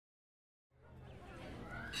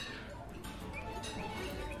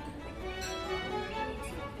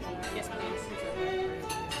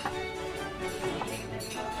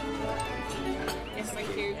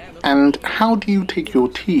And how do you take your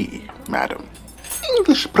tea, madam?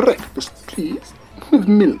 English breakfast, please, with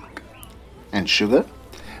milk. And sugar?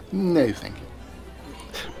 No, thank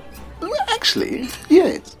you. Actually,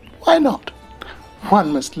 yes, why not?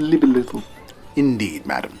 One must live a little. Indeed,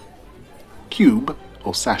 madam. Cube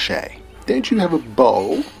or sachet? Don't you have a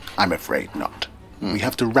bowl? I'm afraid not. We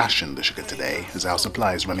have to ration the sugar today, as our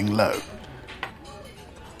supply is running low.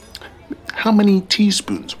 How many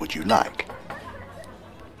teaspoons would you like?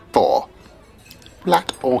 4.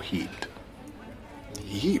 Flat or heaped?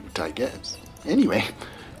 Heaped, I guess. Anyway,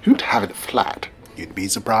 who'd have it flat? You'd be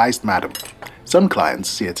surprised, madam. Some clients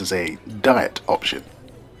see it as a diet option.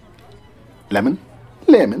 Lemon?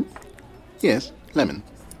 Lemon? Yes, lemon.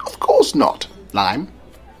 Of course not. Lime?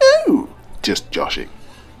 No, just joshing.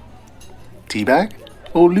 Tea bag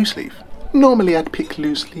or loose leaf? Normally I'd pick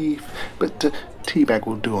loose leaf, but tea bag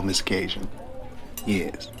will do on this occasion.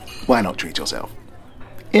 Yes, why not treat yourself?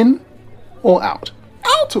 In or out?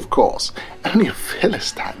 Out, of course. Only a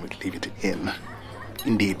Philistine would leave it in.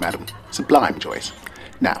 Indeed, madam. Sublime choice.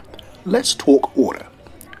 Now, let's talk order.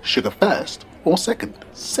 Sugar first or second?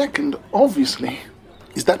 Second, obviously.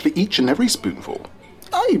 Is that for each and every spoonful?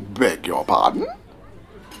 I beg your pardon?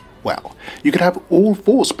 Well, you could have all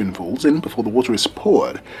 4 spoonfuls in before the water is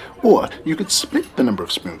poured, or you could split the number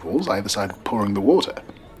of spoonfuls either side of pouring the water.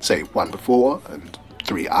 Say 1 before and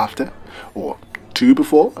 3 after, or 2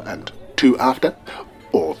 before and 2 after,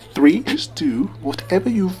 or 3. Just do whatever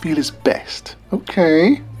you feel is best.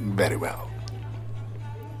 Okay? Very well.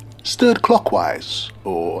 Stirred clockwise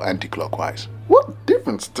or anti-clockwise? What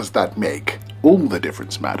difference does that make? All the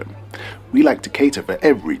difference, madam. We like to cater for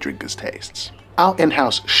every drinker's tastes. Our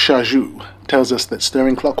in-house chajou tells us that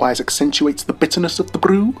stirring clockwise accentuates the bitterness of the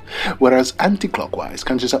brew, whereas anti-clockwise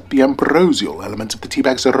conjures up the ambrosial element of the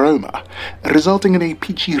teabag's aroma, resulting in a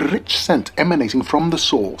peachy rich scent emanating from the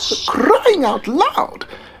source. Crying out loud!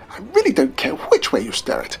 I really don't care which way you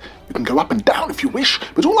stir it. You can go up and down if you wish,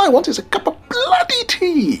 but all I want is a cup of bloody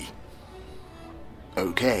tea.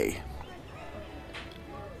 Okay.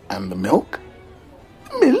 And the milk?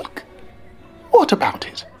 Milk? What about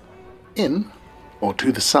it? In or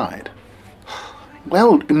to the side?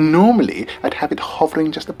 Well, normally I'd have it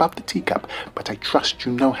hovering just above the teacup, but I trust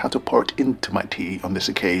you know how to pour it into my tea on this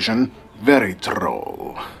occasion. Very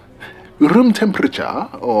droll. Room temperature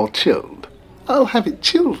or chilled? I'll have it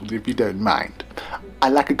chilled if you don't mind. I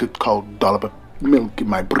like a good cold dollop of milk in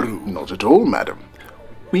my brew. Not at all, madam.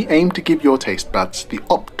 We aim to give your taste buds the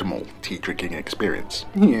optimal tea drinking experience.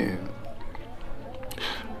 Yeah.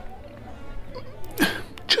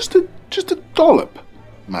 Just a dollop,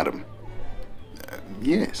 madam.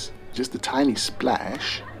 Yes, just a tiny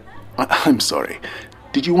splash. I'm sorry.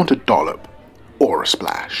 Did you want a dollop or a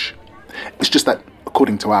splash? It's just that,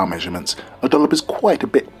 according to our measurements, a dollop is quite a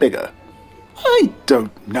bit bigger. I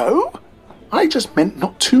don't know. I just meant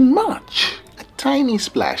not too much. A tiny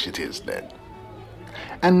splash it is, then.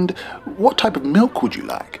 And what type of milk would you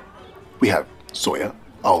like? We have soya,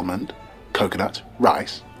 almond, coconut,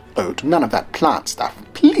 rice, oat, none of that plant stuff,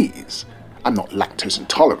 please. I'm not lactose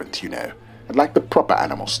intolerant, you know. I'd like the proper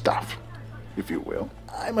animal stuff, if you will.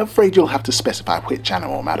 I'm afraid you'll have to specify which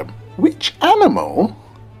animal, madam. Which animal?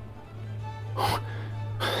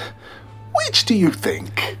 Which do you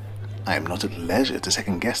think? I am not at leisure to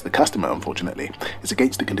second-guess the customer, unfortunately. It's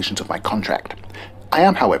against the conditions of my contract. I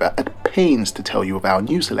am, however, at pains to tell you of our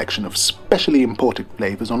new selection of specially imported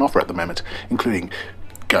flavours on offer at the moment, including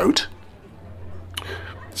goat,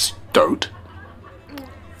 stoat,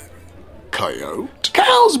 coyote,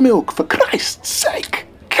 cow's milk, for Christ's sake!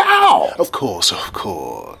 Cow! Of course.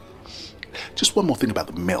 Just one more thing about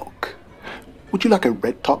the milk. Would you like a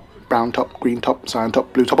red top, brown top, green top, cyan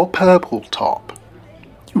top, blue top, or purple top?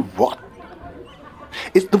 You what?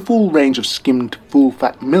 It's the full range of skimmed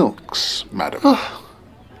full-fat milks, madam.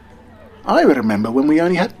 I remember when we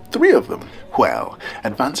only had 3 of them. Well,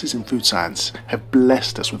 advances in food science have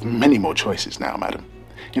blessed us with many more choices now, madam.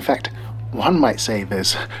 In fact, one might say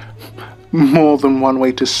there's more than one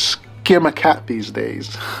way to skim a cat these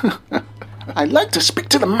days. I'd like to speak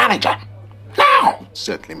to the manager. Now!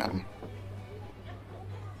 Certainly, madam.